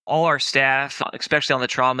all our staff, especially on the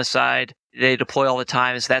trauma side, they deploy all the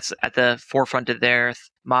time. So that's at the forefront of their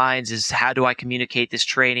minds is how do I communicate this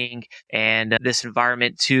training and this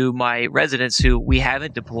environment to my residents who we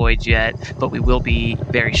haven't deployed yet, but we will be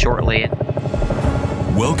very shortly.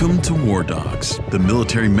 Welcome to War Docs, the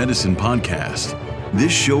military medicine podcast.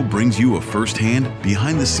 This show brings you a firsthand,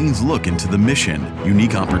 behind-the-scenes look into the mission,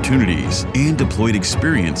 unique opportunities, and deployed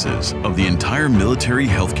experiences of the entire military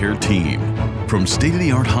healthcare team. From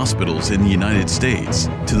state-of-the-art hospitals in the United States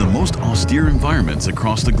to the most austere environments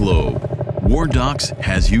across the globe, War Docs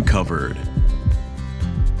has you covered.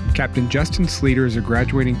 Captain Justin Sleeter is a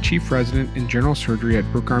graduating chief resident in general surgery at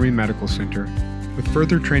Brooke Army Medical Center, with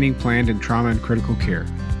further training planned in trauma and critical care.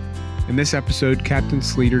 In this episode, Captain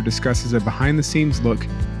Sleeter discusses a behind-the-scenes look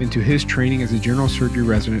into his training as a general surgery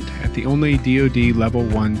resident at the only DoD Level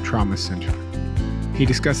 1 Trauma Center. He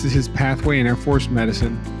discusses his pathway in Air Force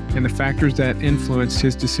medicine and the factors that influenced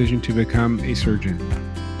his decision to become a surgeon.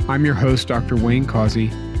 I'm your host, Dr. Wayne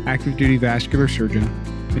Causey, active duty vascular surgeon,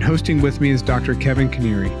 and hosting with me is Dr. Kevin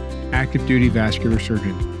Canary, active duty vascular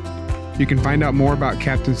surgeon. You can find out more about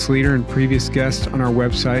Captain Sleeter and previous guests on our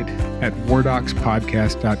website at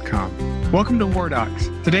wardocspodcast.com. Welcome to War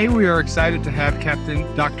Docs. Today we are excited to have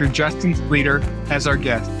Captain Dr. Justin Sleeter as our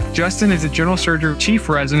guest. Justin is a general surgery chief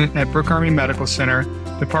resident at Brooke Army Medical Center,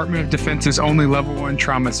 Department of Defense's only Level 1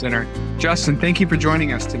 Trauma Center. Justin, thank you for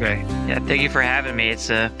joining us today. Yeah, thank you for having me.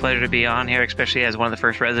 It's a pleasure to be on here, especially as one of the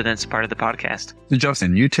first residents part of the podcast. So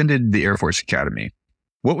Justin, you attended the Air Force Academy.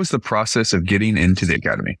 What was the process of getting into the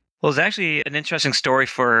academy? Well, it's actually an interesting story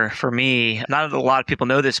for me. Not a lot of people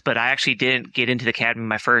know this, but I actually didn't get into the academy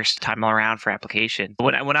my first time around for application.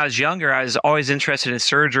 When I was younger, I was always interested in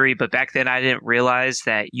surgery, but back then I didn't realize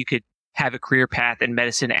that you could have a career path in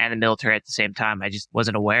medicine and the military at the same time. I just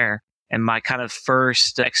wasn't aware. And my kind of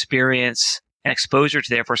first experience and exposure to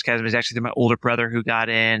the Air Force Academy was actually through my older brother who got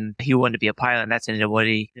in. He wanted to be a pilot, and that's what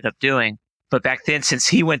he ended up doing. But back then, since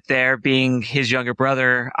he went there, being his younger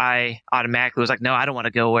brother, I automatically was like, no, I don't want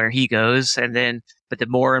to go where he goes. But the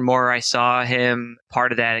more and more I saw him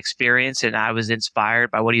part of that experience, and I was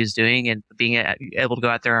inspired by what he was doing, and being able to go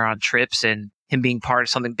out there on trips and him being part of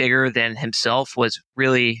something bigger than himself was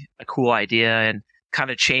really a cool idea and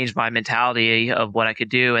kind of changed my mentality of what I could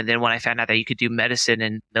do. And then when I found out that you could do medicine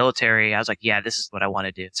and military, I was like, yeah, this is what I want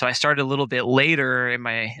to do. So I started a little bit later in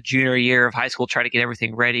my junior year of high school, trying to get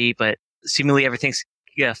everything ready, but seemingly everything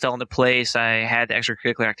fell into place. I had the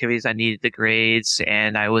extracurricular activities. I needed the grades,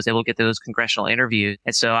 and I was able to get those congressional interviews.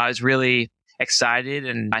 And so I was really excited,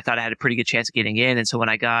 and I thought I had a pretty good chance of getting in. And so when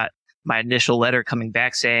I got my initial letter coming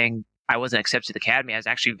back saying I wasn't accepted to the academy, I was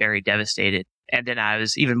actually very devastated. And then I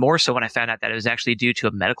was even more so when I found out that it was actually due to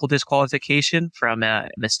a medical disqualification from a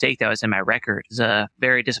mistake that was in my record. It was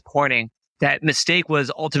very disappointing. That mistake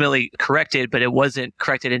was ultimately corrected, but it wasn't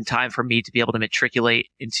corrected in time for me to be able to matriculate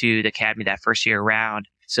into the academy that first year around.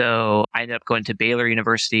 So I ended up going to Baylor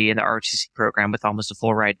University in the ROTC program with almost a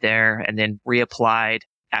full ride there, and then reapplied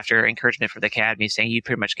after encouragement from the academy saying you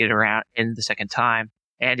pretty much get around in the second time.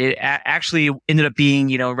 And it actually ended up being,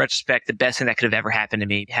 in retrospect, the best thing that could have ever happened to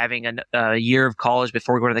me. Having a year of college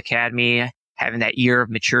before we go to the academy, having that year of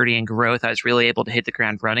maturity and growth, I was really able to hit the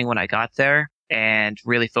ground running when I got there and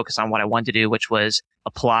really focus on what I wanted to do, which was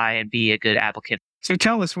apply and be a good applicant. So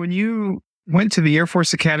tell us, when you went to the Air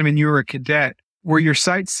Force Academy and you were a cadet, were your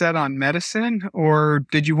sights set on medicine, or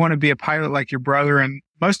did you want to be a pilot like your brother and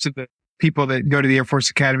most of the people that go to the Air Force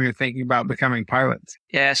Academy are thinking about becoming pilots?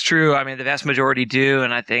 Yeah, it's true. I mean, the vast majority do,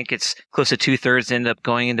 and I think it's close to 2/3 end up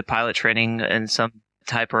going into pilot training in some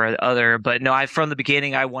type or other. But no, from the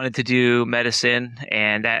beginning, I wanted to do medicine,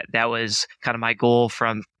 and that was kind of my goal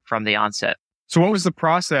from the onset. So what was the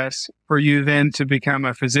process for you then to become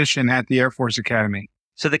a physician at the Air Force Academy?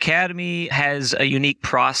 So the academy has a unique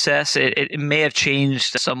process. It may have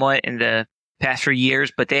changed somewhat in the past few years,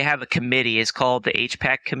 but they have a committee. It's called the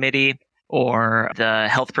HPAC committee, or the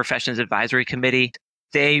Health Professions Advisory Committee.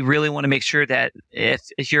 They really want to make sure that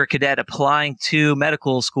if you're a cadet applying to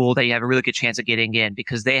medical school, that you have a really good chance of getting in,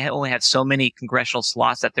 because they only have so many congressional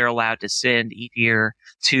slots that they're allowed to send each year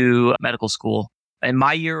to medical school. And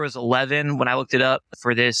my year was 11. When I looked it up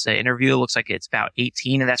for this interview, it looks like it's about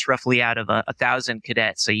 18, and that's roughly out of 1,000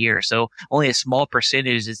 cadets a year. So only a small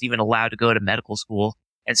percentage is even allowed to go to medical school.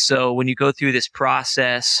 And so when you go through this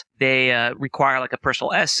process, they require like a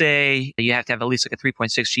personal essay. You have to have at least like a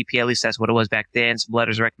 3.6 GPA. At least that's what it was back then. Some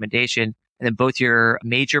letters of recommendation. And then both your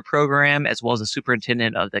major program as well as the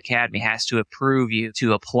superintendent of the academy has to approve you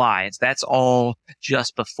to apply. And so that's all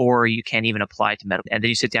just before you can even apply to medical. And then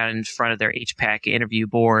you sit down in front of their HPAC interview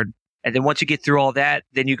board And then once you get through all that,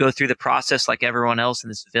 then you go through the process like everyone else in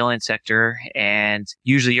the civilian sector. And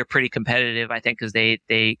usually you're pretty competitive, I think, because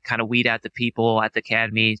they kind of weed out the people at the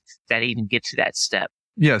academy that even get to that step.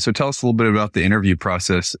 Yeah. So tell us a little bit about the interview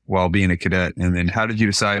process while being a cadet. And then how did you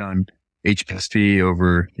decide on HPSP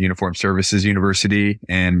over the Uniformed Services University?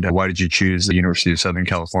 And why did you choose the University of Southern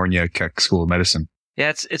California Keck School of Medicine?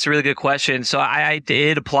 Yeah, it's a really good question. So I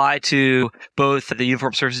did apply to both the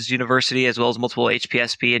Uniformed Services University as well as multiple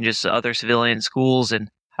HPSP and just other civilian schools. And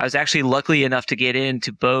I was actually lucky enough to get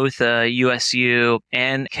into both USU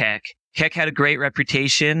and Keck. Keck had a great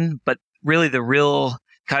reputation, but really the real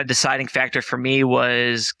kind of deciding factor for me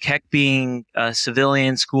was Keck being a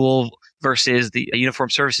civilian school versus the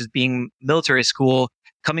Uniformed Services being military school.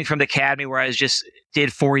 Coming from the academy where I was just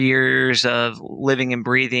did 4 years of living and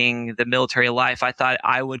breathing the military life, I thought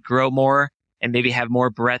I would grow more and maybe have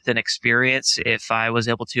more breadth and experience if I was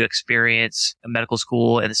able to experience a medical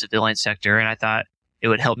school in the civilian sector. And I thought it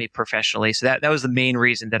would help me professionally. So that was the main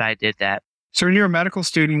reason that I did that. So when you're a medical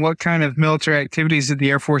student, what kind of military activities did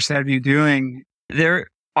the Air Force have you doing? They're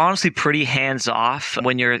honestly pretty hands-off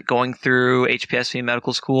when you're going through HPSP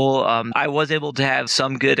medical school. I was able to have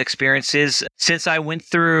some good experiences. Since I went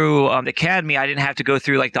through the academy, I didn't have to go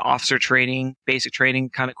through like the officer training, basic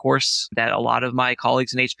training kind of course that a lot of my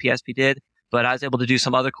colleagues in HPSP did. But I was able to do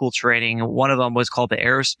some other cool training. One of them was called the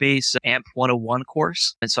Aerospace AMP 101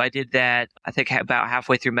 course. And so I did that, I think, about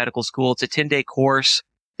halfway through medical school. It's a 10-day course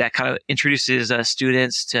that kind of introduces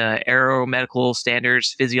students to aeromedical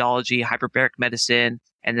standards, physiology, hyperbaric medicine,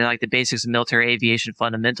 and then like the basics of military aviation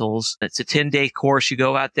fundamentals. It's a 10-day course. You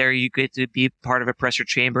go out there, you get to be part of a pressure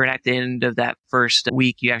chamber. And at the end of that first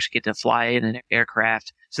week, you actually get to fly in an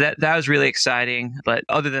aircraft. So that was really exciting. But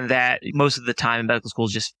other than that, most of the time in medical school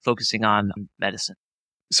is just focusing on medicine.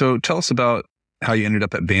 So tell us about how you ended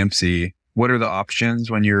up at BAMC. What are the options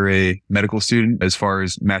when you're a medical student as far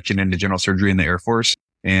as matching into general surgery in the Air Force?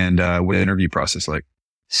 And what the interview process like?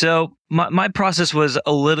 So my process was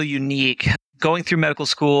a little unique. Going through medical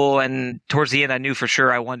school, and towards the end, I knew for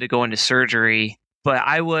sure I wanted to go into surgery. But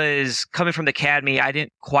I was coming from the academy. I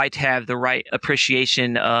didn't quite have the right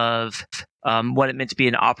appreciation of what it meant to be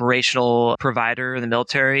an operational provider in the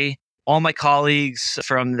military. All my colleagues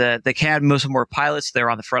from the academy, most of them were pilots.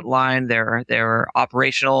 They're on the front line. They're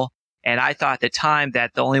operational. And I thought at the time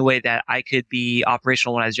that the only way that I could be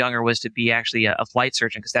operational when I was younger was to be actually a flight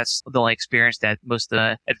surgeon, because that's the only experience that most of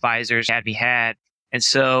the advisors had. And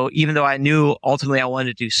so even though I knew ultimately I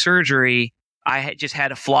wanted to do surgery, I had just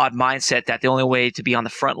had a flawed mindset that the only way to be on the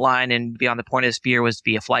front line and be on the point of the spear was to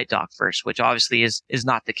be a flight doc first, which obviously is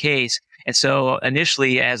not the case. And so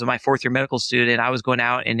initially, as my fourth year medical student, I was going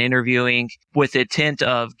out and interviewing with the intent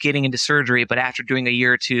of getting into surgery, but after doing a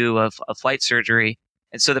year or two of flight surgery.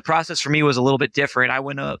 And so the process for me was a little bit different. I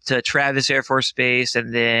went up to Travis Air Force Base,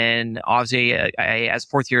 and then obviously I as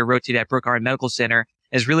fourth year rotated at Brooke Army Medical Center.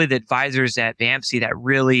 Is really the advisors at BAMC that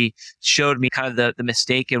really showed me kind of the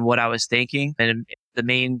mistake in what I was thinking. And the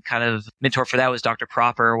main kind of mentor for that was Dr.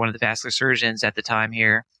 Proper, one of the vascular surgeons at the time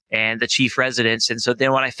here, and the chief residents. And so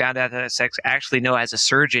then when I found out that I actually know as a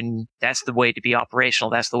surgeon, that's the way to be operational.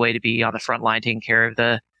 That's the way to be on the front line taking care of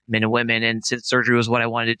the men and women. And since surgery was what I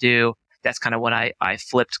wanted to do, that's kind of when I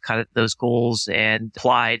flipped kind of those goals and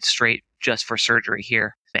applied straight just for surgery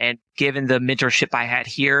here. And given the mentorship I had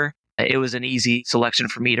here, it was an easy selection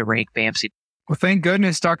for me to rank BAMC. Well, thank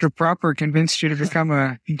goodness Dr. Proper convinced you to become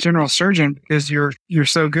a general surgeon, because you're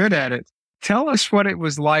so good at it. Tell us what it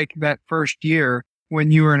was like that first year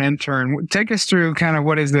when you were an intern. Take us through kind of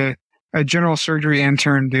what is a general surgery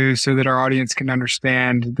intern do, so that our audience can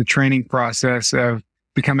understand the training process of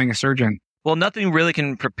becoming a surgeon. Well, nothing really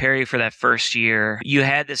can prepare you for that first year. You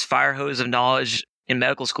had this fire hose of knowledge in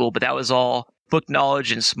medical school, but that was all book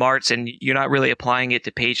knowledge and smarts, and you're not really applying it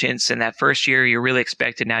to patients. And that first year, you're really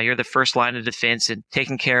expected now. You're the first line of defense and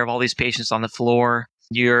taking care of all these patients on the floor.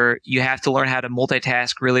 You have to learn how to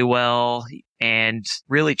multitask really well and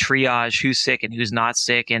really triage who's sick and who's not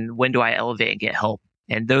sick, and when do I elevate and get help.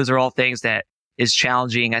 And those are all things that is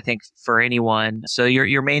challenging, I think, for anyone. So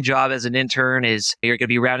your main job as an intern is you're going to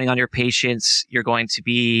be rounding on your patients. You're going to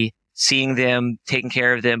be seeing them, taking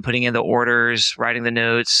care of them, putting in the orders, writing the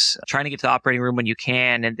notes, trying to get to the operating room when you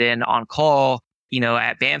can. And then on call,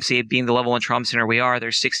 at BAMC, being the level 1 trauma center we are,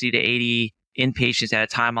 there's 60 to 80 inpatients at a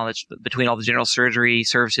time between all the general surgery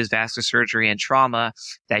services, vascular surgery, and trauma,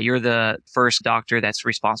 that you're the first doctor that's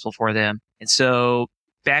responsible for them. And so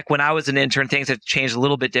back when I was an intern, things have changed a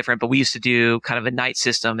little bit different, but we used to do kind of a night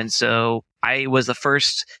system. And so I was the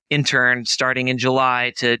first intern starting in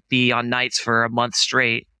July to be on nights for a month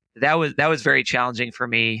straight. That was very challenging for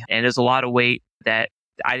me. And there's a lot of weight that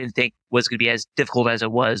I didn't think was going to be as difficult as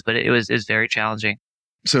it was, but it was very challenging.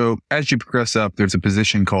 So as you progress up, there's a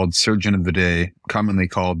position called Surgeon of the Day, commonly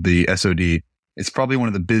called the SOD. It's probably one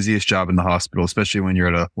of the busiest jobs in the hospital, especially when you're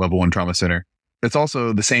at a level 1 trauma center. It's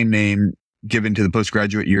also the same name given to the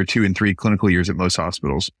postgraduate year 2 and 3 clinical years at most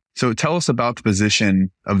hospitals. So tell us about the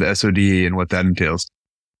position of the SOD and what that entails.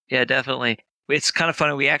 Yeah, definitely. It's kind of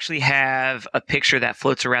funny. We actually have a picture that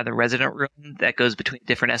floats around the resident room that goes between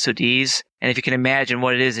different SODs. And if you can imagine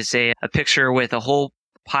what it is, it's a picture with a whole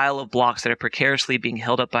pile of blocks that are precariously being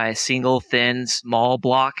held up by a single thin small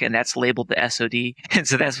block, and that's labeled the SOD. And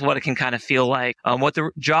so that's what it can kind of feel like. What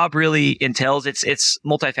the job really entails, it's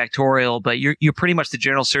multifactorial, but you're pretty much the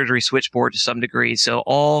general surgery switchboard to some degree. So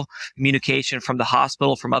all communication from the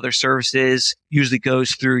hospital, from other services, usually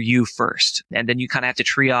goes through you first, and then you kind of have to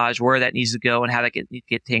triage where that needs to go and how that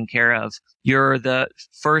get taken care of. You're the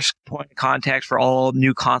first point of contact for all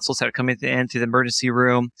new consults that are coming into the emergency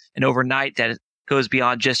room, and overnight that goes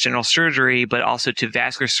beyond just general surgery, but also to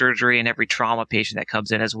vascular surgery and every trauma patient that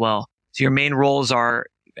comes in as well. So your main roles are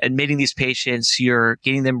admitting these patients, you're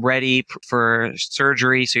getting them ready for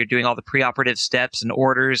surgery. So you're doing all the preoperative steps and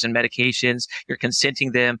orders and medications, you're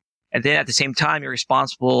consenting them. And then at the same time, you're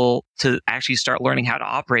responsible to actually start learning how to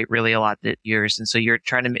operate really a lot of years. And so you're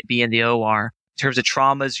trying to be in the OR. In terms of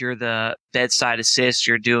traumas, you're the bedside assist,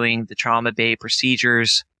 you're doing the trauma bay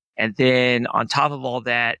procedures. And then on top of all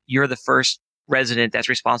that, you're the first resident that's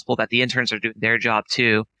responsible that the interns are doing their job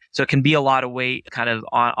too. So it can be a lot of weight kind of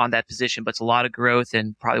on that position, but it's a lot of growth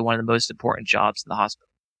and probably one of the most important jobs in the hospital.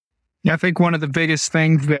 Yeah, I think one of the biggest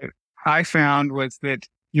things that I found was that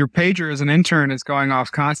your pager as an intern is going off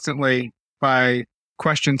constantly by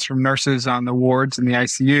questions from nurses on the wards in the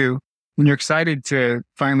ICU. And you're excited to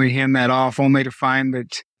finally hand that off, only to find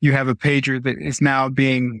that you have a pager that is now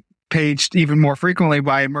being paged even more frequently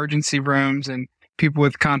by emergency rooms and people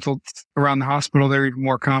with consults around the hospital. They're even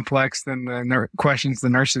more complex than the questions the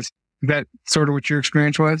nurses. Is that sort of what your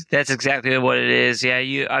experience was? That's exactly what it is. Yeah,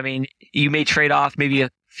 you may trade off maybe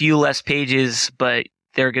a few less pages, but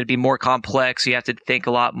they're going to be more complex. You have to think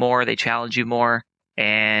a lot more. They challenge you more,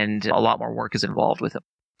 and a lot more work is involved with them.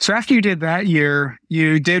 So after you did that year,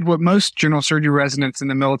 you did what most general surgery residents in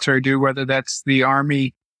the military do, whether that's the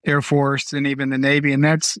Army, Air Force, and even the Navy, and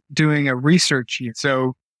that's doing a research year.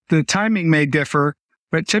 So the timing may differ,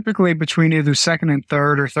 but typically between either second and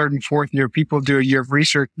third or third and fourth year, people do a year of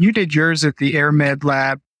research. You did yours at the Air Med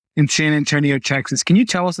Lab in San Antonio, Texas. Can you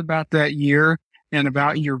tell us about that year and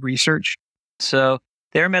about your research? So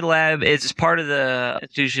the Air Med Lab is part of the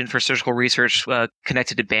Institution for Surgical Research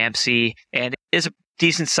connected to BAMC, and it is a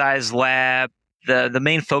decent-sized lab. The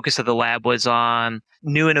main focus of the lab was on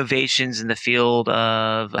new innovations in the field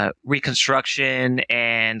of reconstruction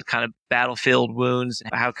and kind of battlefield wounds.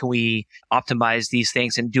 How can we optimize these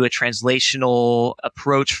things and do a translational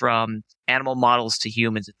approach from animal models to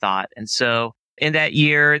humans, I thought. And so in that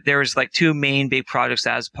year, there was like two main big projects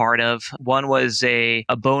that I was part of. One was a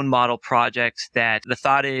bone model project that the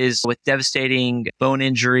thought is with devastating bone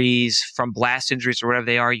injuries from blast injuries or whatever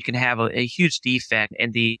they are, you can have a huge defect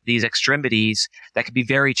in these extremities that can be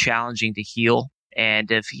very challenging to heal and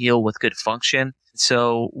to heal with good function.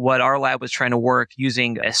 So what our lab was trying to work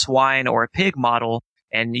using a swine or a pig model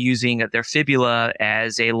and using their fibula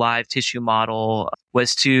as a live tissue model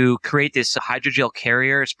was to create this hydrogel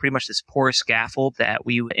carrier. It's pretty much this porous scaffold that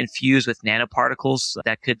we infuse with nanoparticles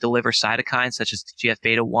that could deliver cytokines such as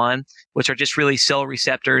TGF-beta1, which are just really cell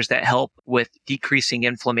receptors that help with decreasing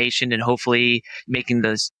inflammation and hopefully making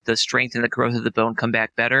the strength and the growth of the bone come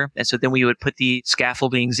back better. And so then we would put the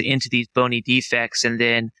scaffoldings into these bony defects. And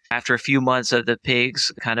then after a few months of the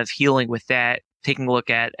pigs kind of healing with that, taking a look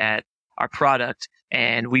at our product,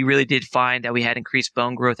 and we really did find that we had increased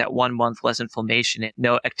bone growth at 1 month, less inflammation, and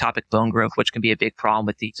no ectopic bone growth, which can be a big problem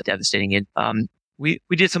with these devastating. We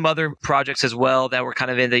did some other projects as well that were kind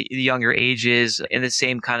of in the younger ages in the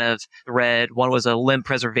same kind of thread. One was a limb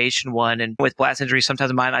preservation one. And with blast injury,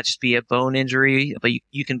 sometimes it might not just be a bone injury, but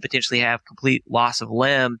you can potentially have complete loss of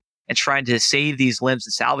limb, and trying to save these limbs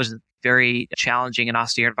and salvage them very challenging and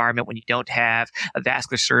austere environment when you don't have a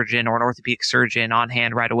vascular surgeon or an orthopedic surgeon on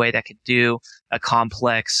hand right away that could do a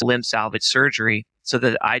complex limb salvage surgery. So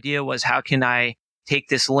the idea was, how can I take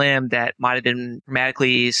this limb that might have been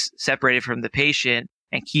traumatically separated from the patient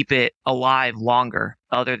and keep it alive longer,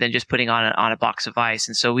 other than just putting on a box of ice?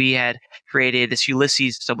 And so we had created this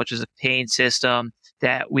Ulysses system, which is a pain system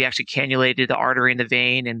that we actually cannulated the artery in the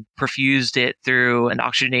vein and perfused it through an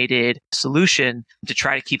oxygenated solution to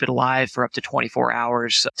try to keep it alive for up to 24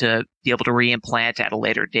 hours to be able to reimplant at a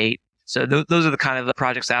later date. So those are the kind of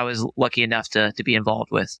projects I was lucky enough to be involved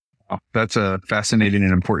with. That's a fascinating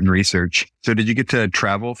and important research. So did you get to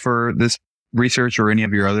travel for this research or any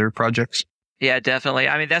of your other projects? Yeah, definitely.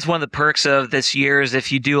 I mean, that's one of the perks of this year is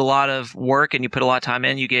if you do a lot of work and you put a lot of time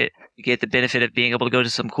in, you get the benefit of being able to go to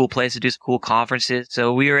some cool places, do some cool conferences.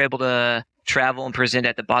 So we were able to travel and present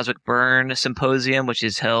at the Boswick Burn Symposium, which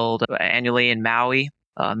is held annually in Maui,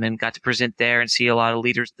 and got to present there and see a lot of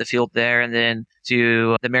leaders in the field there, and then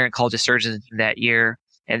to the American College of Surgeons that year.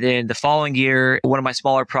 And then the following year, one of my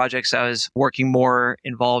smaller projects, I was working more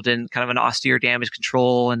involved in kind of an austere damage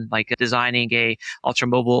control and like designing a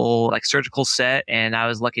ultramobile like surgical set. And I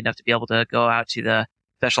was lucky enough to be able to go out to the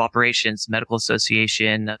Special Operations Medical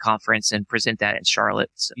Association conference and present that in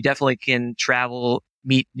Charlotte. So you definitely can travel,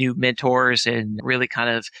 meet new mentors, and really kind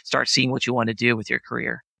of start seeing what you want to do with your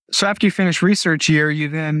career. So after you finish research year, you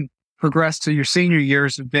then progress to your senior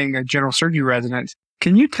years of being a general surgery resident.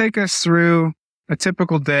 Can you take us through a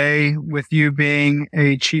typical day with you being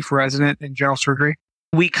a chief resident in general surgery?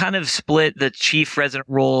 We kind of split the chief resident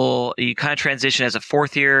role. You kind of transition as a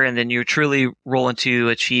fourth year, and then you truly roll into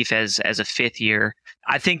a chief as a fifth year.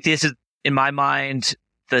 I think this is, in my mind,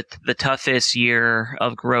 the toughest year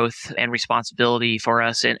of growth and responsibility for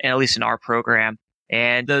us, and at least in our program.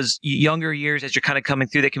 And those younger years, as you're kind of coming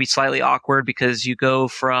through, they can be slightly awkward because you go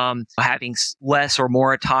from having less or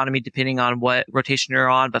more autonomy depending on what rotation you're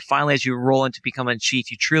on. But finally, as you roll into becoming chief,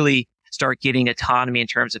 you truly start getting autonomy in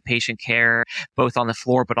terms of patient care, both on the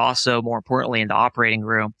floor, but also more importantly in the operating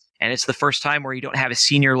room. And it's the first time where you don't have a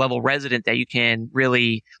senior level resident that you can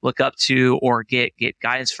really look up to or get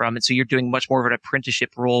guidance from. And so you're doing much more of an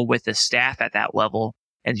apprenticeship role with the staff at that level,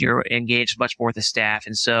 and you're engaged much more with the staff.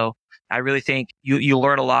 And so I really think you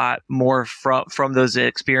learn a lot more from those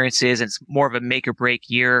experiences. It's more of a make or break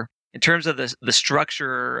year. In terms of the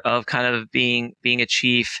structure of kind of being a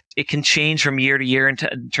chief, it can change from year to year in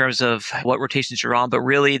terms of what rotations you're on. But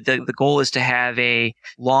really, the goal is to have a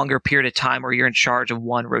longer period of time where you're in charge of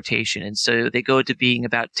one rotation. And so they go to being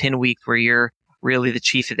about 10 weeks where you're really the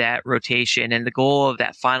chief of that rotation. And the goal of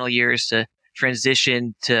that final year is to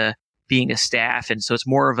transition to being a staff. And so it's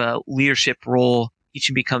more of a leadership role.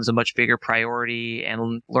 Teaching becomes a much bigger priority,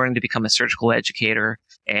 and learning to become a surgical educator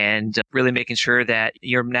and really making sure that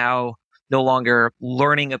you're now no longer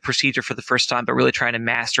learning a procedure for the first time, but really trying to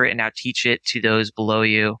master it and now teach it to those below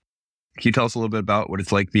you. Can you tell us a little bit about what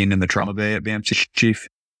it's like being in the trauma bay at BAMC, Chief?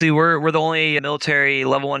 See, we're the only military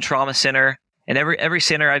level 1 trauma center, and every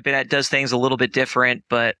center I've been at does things a little bit different.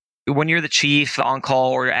 But when you're the chief on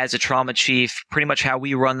call or as a trauma chief, pretty much how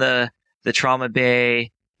we run the trauma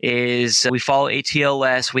bay is we follow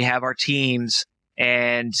ATLS, we have our teams,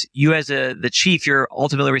 and you as the chief, you're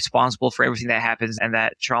ultimately responsible for everything that happens in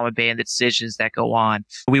that trauma bay and the decisions that go on.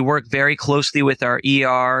 We work very closely with our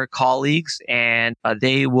ER colleagues, and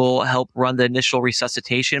they will help run the initial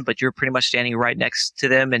resuscitation, but you're pretty much standing right next to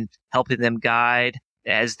them and helping them guide,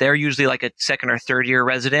 as they're usually like a second or third year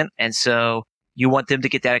resident. And so you want them to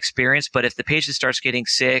get that experience. But if the patient starts getting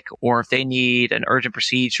sick, or if they need an urgent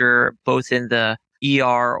procedure, both in the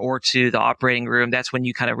ER or to the operating room, that's when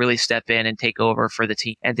you kind of really step in and take over for the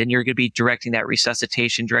team. And then you're going to be directing that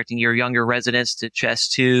resuscitation, directing your younger residents to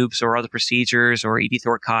chest tubes or other procedures or ED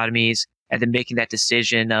thoracotomies, and then making that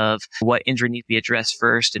decision of what injury needs to be addressed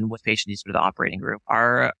first and what patient needs to go to the operating room.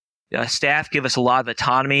 Our staff give us a lot of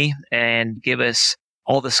autonomy and give us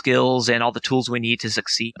all the skills and all the tools we need to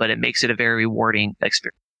succeed, but it makes it a very rewarding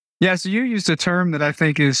experience. Yeah, so you used a term that I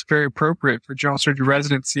think is very appropriate for general surgery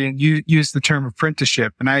residency, and you used the term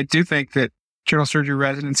apprenticeship. And I do think that general surgery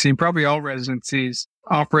residency, and probably all residencies,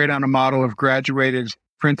 operate on a model of graduated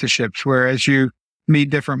apprenticeships, where as you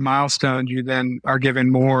meet different milestones, you then are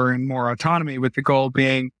given more and more autonomy, with the goal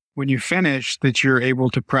being when you finish that you're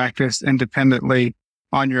able to practice independently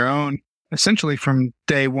on your own, essentially from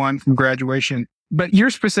day one, from graduation. But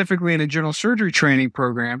you're specifically in a general surgery training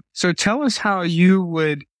program. So tell us how you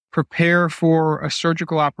would prepare for a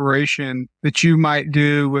surgical operation that you might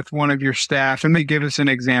do with one of your staff, and maybe give us an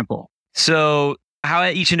example. So how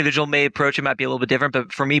each individual may approach it might be a little bit different,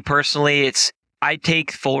 but for me personally, I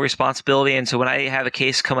take full responsibility. And so when I have a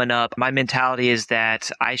case coming up, my mentality is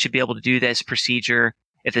that I should be able to do this procedure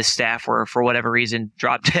if the staff were, for whatever reason,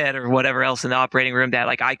 drop dead or whatever else in the operating room, that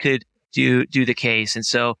like I could do the case. And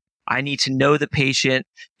so I need to know the patient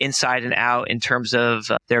inside and out in terms of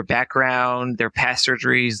their background, their past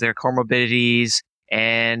surgeries, their comorbidities,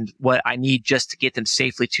 and what I need just to get them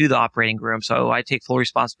safely to the operating room. So I take full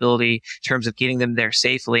responsibility in terms of getting them there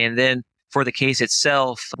safely. And then for the case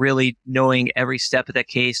itself, really knowing every step of that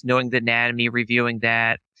case, knowing the anatomy, reviewing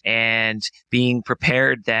that, and being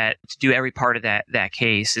prepared to do every part of that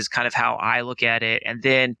case is kind of how I look at it. And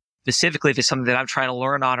then specifically if it's something that I'm trying to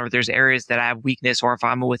learn on, or there's areas that I have weakness, or if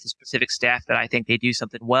I'm with a specific staff that I think they do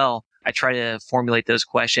something well, I try to formulate those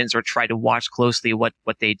questions or try to watch closely what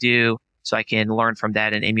they do so I can learn from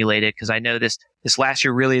that and emulate it. Because I know this last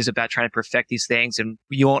year really is about trying to perfect these things, and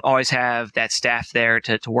you won't always have that staff there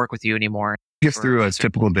to work with you anymore. Get through a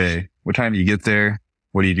typical day. What time do you get there?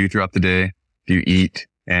 What do you do throughout the day? Do you eat?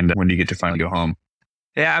 And when do you get to finally go home?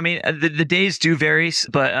 Yeah, I mean, the days do vary,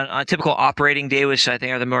 but on a typical operating day, which I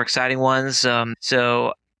think are the more exciting ones.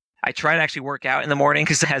 So I try to actually work out in the morning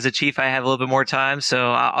because as a chief, I have a little bit more time.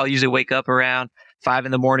 So I'll usually wake up around 5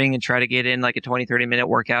 in the morning and try to get in like a 20, 30-minute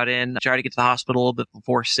workout in. Try to get to the hospital a little bit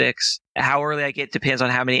before 6. How early I get depends on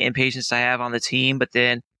how many inpatients I have on the team, but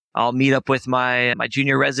then I'll meet up with my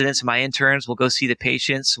junior residents and my interns. We'll go see the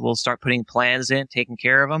patients. We'll start putting plans in, taking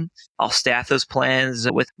care of them. I'll staff those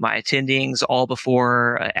plans with my attendings all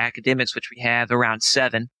before academics, which we have around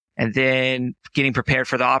 7. And then getting prepared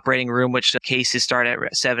for the operating room, which cases start at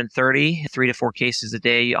 7:30, 3 to 4 cases a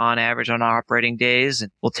day on average on our operating days.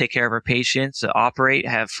 And we'll take care of our patients, operate,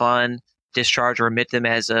 have fun, discharge or admit them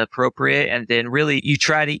as appropriate. And then really you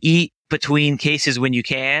try to eat between cases when you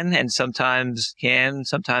can, and sometimes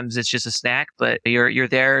it's just a snack, but you're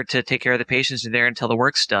there to take care of the patients. You're there until the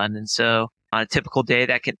work's done. And so on a typical day,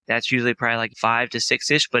 that's usually probably like 5 to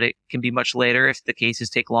 6-ish, but it can be much later if the cases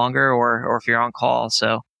take longer or if you're on call.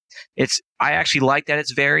 So I actually like that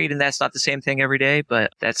it's varied, and that's not the same thing every day,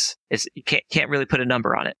 but you can't really put a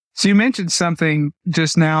number on it. So you mentioned something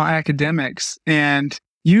just now, academics, and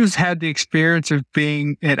you've had the experience of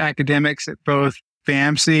being at academics at both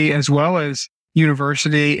FAMC as well as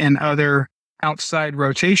university and other outside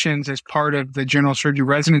rotations as part of the general surgery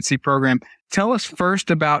residency program. Tell us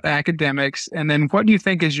first about academics, and then what do you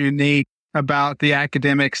think is unique about the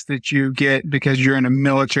academics that you get because you're in a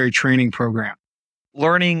military training program?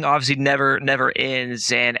 Learning obviously never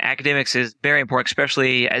ends, and academics is very important,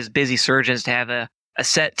 especially as busy surgeons, to have a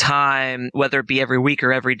set time, whether it be every week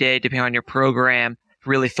or every day, depending on your program,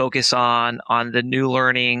 really focus on the new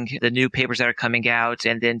learning, the new papers that are coming out,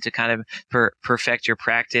 and then to kind of perfect your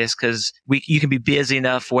practice, because you can be busy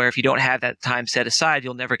enough where if you don't have that time set aside,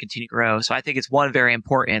 you'll never continue to grow. So I think it's very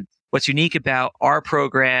important. What's unique about our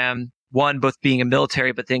program, one, both being a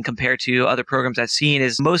military, but then compared to other programs I've seen,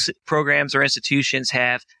 is most programs or institutions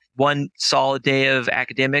have one solid day of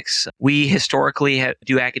academics. We historically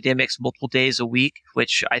do academics multiple days a week,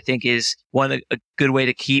 which I think is a good way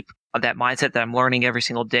to keep that mindset that I'm learning every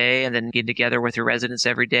single day, and then getting together with your residents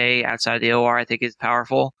every day outside of the OR, I think is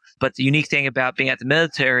powerful. But the unique thing about being at the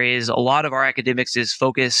military is a lot of our academics is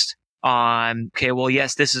focused on, okay, well,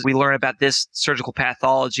 yes, we learn about this surgical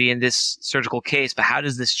pathology in this surgical case, but how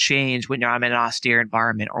does this change when I'm in an austere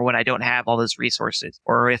environment, or when I don't have all those resources,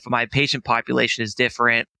 or if my patient population is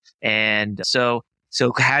different? And so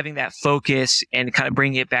having that focus and kind of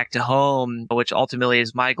bringing it back to home, which ultimately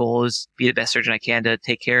is my goal, is be the best surgeon I can to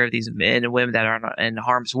take care of these men and women that are in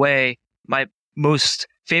harm's way. My most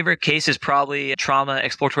favorite case is probably trauma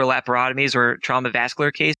exploratory laparotomies or trauma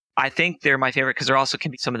vascular case. I think they're my favorite because they also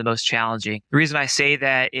can be some of the most challenging. The reason I say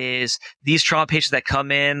that is these trauma patients that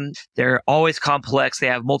come in, they're always complex. They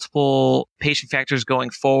have multiple patient factors going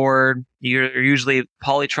forward. You're usually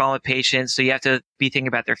polytrauma patients, so you have to be thinking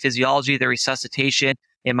about their physiology, their resuscitation.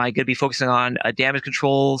 Am I going to be focusing on a damage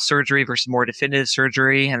control surgery versus more definitive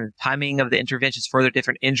surgery, and the timing of the interventions for their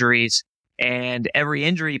different injuries? And every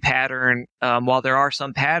injury pattern, while there are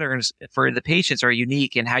some patterns for the patients, are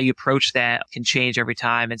unique, and how you approach that can change every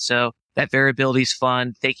time. And so that variability is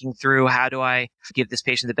fun, thinking through how do I give this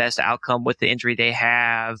patient the best outcome with the injury they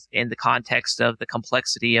have in the context of the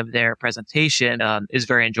complexity of their presentation is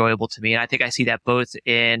very enjoyable to me. And I think I see that both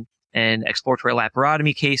in exploratory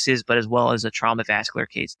laparotomy cases, but as well as a trauma vascular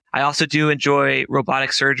case. I also do enjoy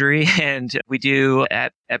robotic surgery, and we do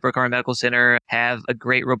at Brooke Army Medical Center have a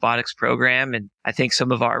great robotics program. And I think some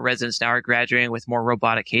of our residents now are graduating with more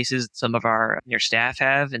robotic cases than some of our staff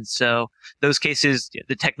have. And so those cases,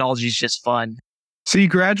 the technology is just fun. So you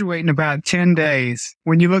graduate in about 10 days.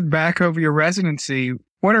 When you look back over your residency,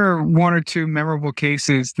 what are 1 or 2 memorable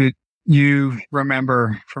cases that you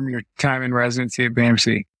remember from your time in residency at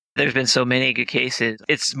BAMC? There's been so many good cases.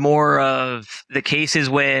 It's more of the cases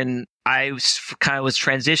when I was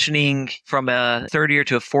transitioning from a 3rd year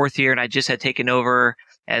to a 4th year, and I just had taken over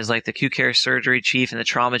as like the acute care surgery chief and the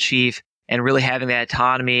trauma chief, and really having that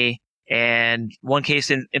autonomy. And one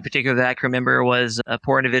case in particular that I can remember was a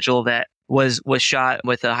poor individual that was shot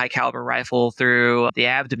with a high caliber rifle through the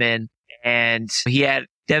abdomen, and he had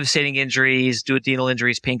devastating injuries, duodenal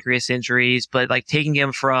injuries, pancreas injuries, but like taking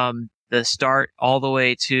him from the start all the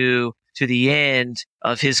way to to the end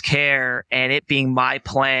of his care and it being my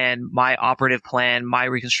plan, my operative plan, my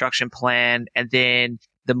reconstruction plan, and then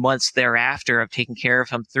the months thereafter of taking care of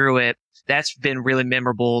him through it, that's been really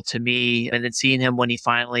memorable to me. And then seeing him when he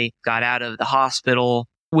finally got out of the hospital.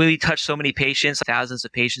 We touch so many patients, thousands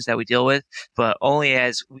of patients that we deal with, but only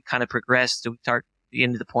as we kind of progress do we start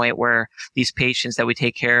getting to the point where these patients that we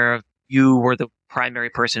take care of, you were the primary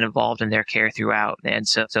person involved in their care throughout. And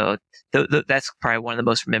so that's probably one of the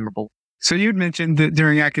most memorable. So you'd mentioned that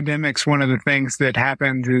during academics, one of the things that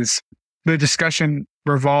happens is the discussion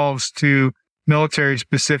revolves to military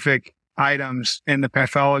specific items in the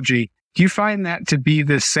pathology. Do you find that to be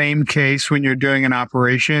the same case when you're doing an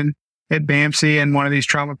operation at BAMC and one of these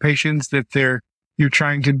trauma patients, that you're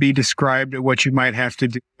trying to be described at what you might have to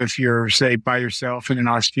do if you're, say, by yourself in an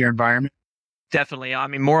austere environment? Definitely. I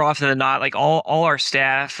mean, more often than not, like all our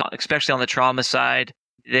staff, especially on the trauma side,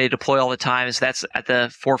 they deploy all the time. So that's at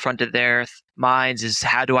the forefront of their minds is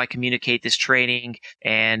how do I communicate this training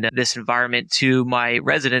and this environment to my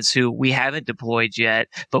residents who we haven't deployed yet,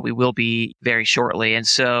 but we will be very shortly. And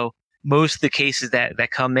so most of the cases that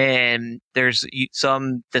come in, there's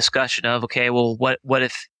some discussion of, okay, well, what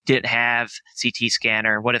if you didn't have CT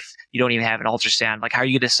scanner? What if you don't even have an ultrasound? Like, how are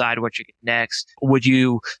you going to decide what you get next? Would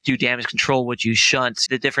you do damage control? Would you shunt?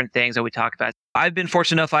 The different things that we talk about. I've been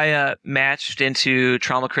fortunate enough, I matched into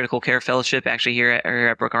Trauma Critical Care Fellowship actually here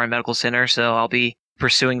at Brooke Army Medical Center. So I'll be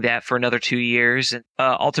pursuing that for another 2 years. And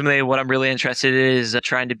ultimately, what I'm really interested in is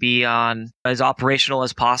trying to be on as operational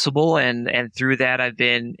as possible. And through that, I've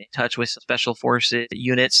been in touch with special forces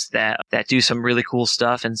units that do some really cool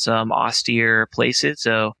stuff in some austere places.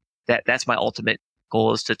 So that's my ultimate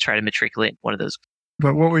goal, is to try to matriculate one of those.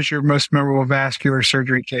 But what was your most memorable vascular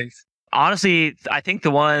surgery case? Honestly, I think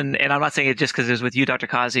the one, and I'm not saying it just because it was with you, Dr.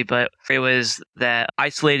 Kazi, but it was that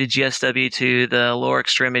isolated GSW to the lower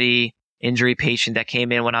extremity injury patient that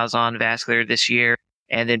came in when I was on vascular this year.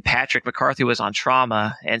 And then Patrick McCarthy was on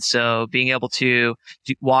trauma. And so being able to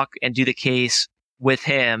walk and do the case with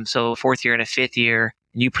him, so 4th year and a 5th year,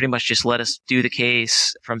 and you pretty much just let us do the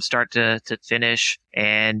case from start to finish,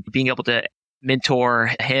 and being able to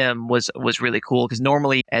mentor him was really cool, because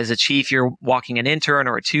normally as a chief, you're walking an intern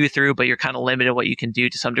or a 2 through, but you're kind of limited what you can do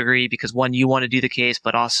to some degree, because one, you want to do the case,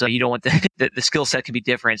 but also you don't want the skill set can be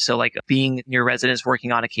different. So like being in your residence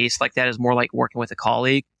working on a case like that is more like working with a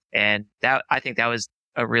colleague. And that, I think that was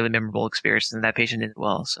a really memorable experience, and that patient did as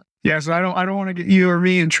well. So yeah, so I don't want to get you or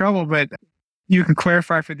me in trouble, but you can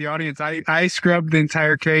clarify for the audience. I scrubbed the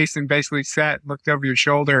entire case and basically looked over your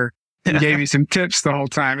shoulder and gave you some tips the whole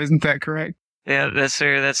time. Isn't that correct? Yeah,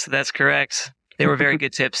 that's correct. They were very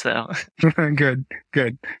good tips, though. Good.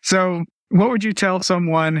 So what would you tell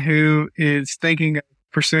someone who is thinking of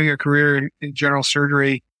pursuing a career in general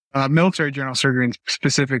surgery, military general surgery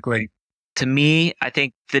specifically? To me, I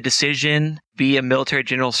think the decision, be a military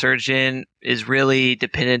general surgeon, is really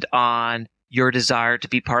dependent on your desire to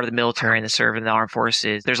be part of the military and to serve in the armed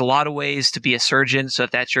forces. There's a lot of ways to be a surgeon. So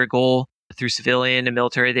if that's your goal, through civilian and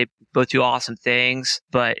military, they both do awesome things.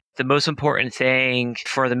 But the most important thing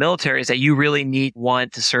for the military is that you really need one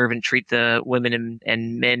to serve and treat the women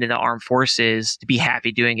and men in the armed forces to be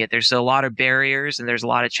happy doing it. There's a lot of barriers and there's a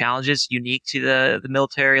lot of challenges unique to the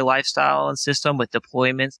military lifestyle and system with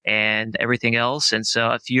deployments and everything else. And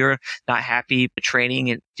so if you're not happy training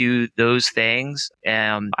and do those things,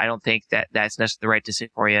 I don't think that's necessarily the right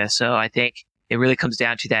decision for you. So I think it really comes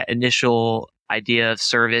down to that initial idea of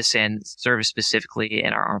service, and service specifically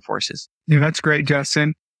in our armed forces. Yeah, that's great,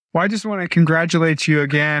 Justin. Well, I just want to congratulate you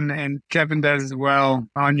again, and Kevin does as well,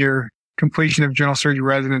 on your completion of general surgery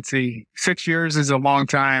residency. 6 years is a long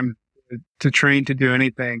time to train to do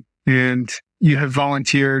anything. And you have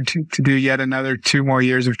volunteered to do yet another 2 more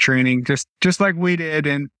years of training, just like we did.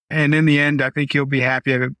 And in the end, I think you'll be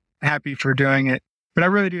happy for doing it. But I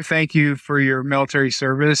really do thank you for your military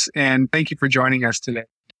service, and thank you for joining us today.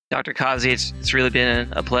 Dr. Kazi, it's really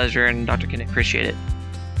been a pleasure, and Dr. Kinnick, appreciate it.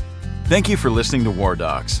 Thank you for listening to War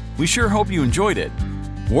Docs. We sure hope you enjoyed it.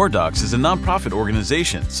 War Docs is a nonprofit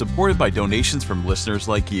organization supported by donations from listeners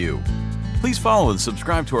like you. Please follow and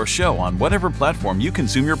subscribe to our show on whatever platform you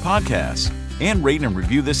consume your podcasts, and rate and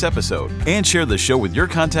review this episode, and share the show with your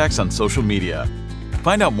contacts on social media.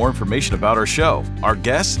 Find out more information about our show, our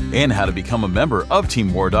guests, and how to become a member of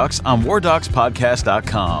Team War Docs on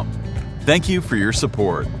wardocspodcast.com. Thank you for your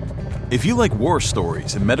support. If you like war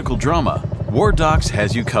stories and medical drama, War Docs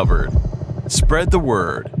has you covered. Spread the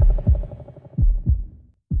word.